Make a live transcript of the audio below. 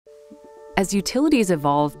As utilities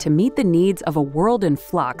evolve to meet the needs of a world in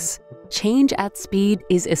flux, change at speed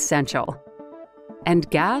is essential. And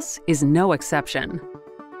gas is no exception.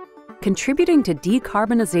 Contributing to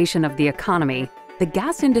decarbonization of the economy, the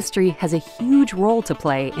gas industry has a huge role to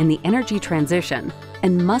play in the energy transition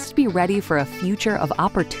and must be ready for a future of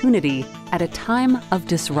opportunity at a time of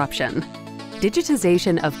disruption.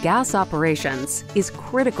 Digitization of gas operations is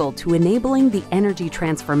critical to enabling the energy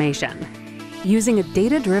transformation. Using a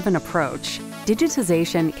data-driven approach,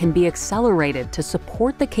 digitization can be accelerated to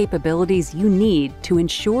support the capabilities you need to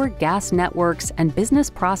ensure gas networks and business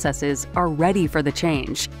processes are ready for the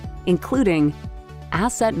change, including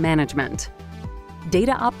asset management,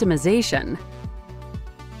 data optimization,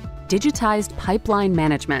 digitized pipeline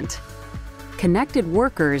management, connected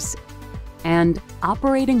workers, and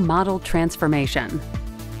operating model transformation.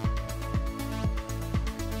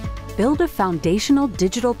 Build a foundational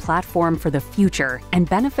digital platform for the future and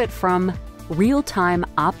benefit from real-time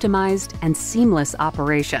optimized and seamless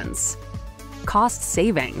operations, cost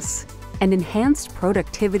savings, and enhanced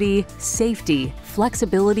productivity, safety,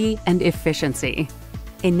 flexibility, and efficiency.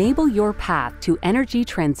 Enable your path to energy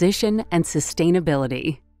transition and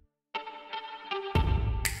sustainability.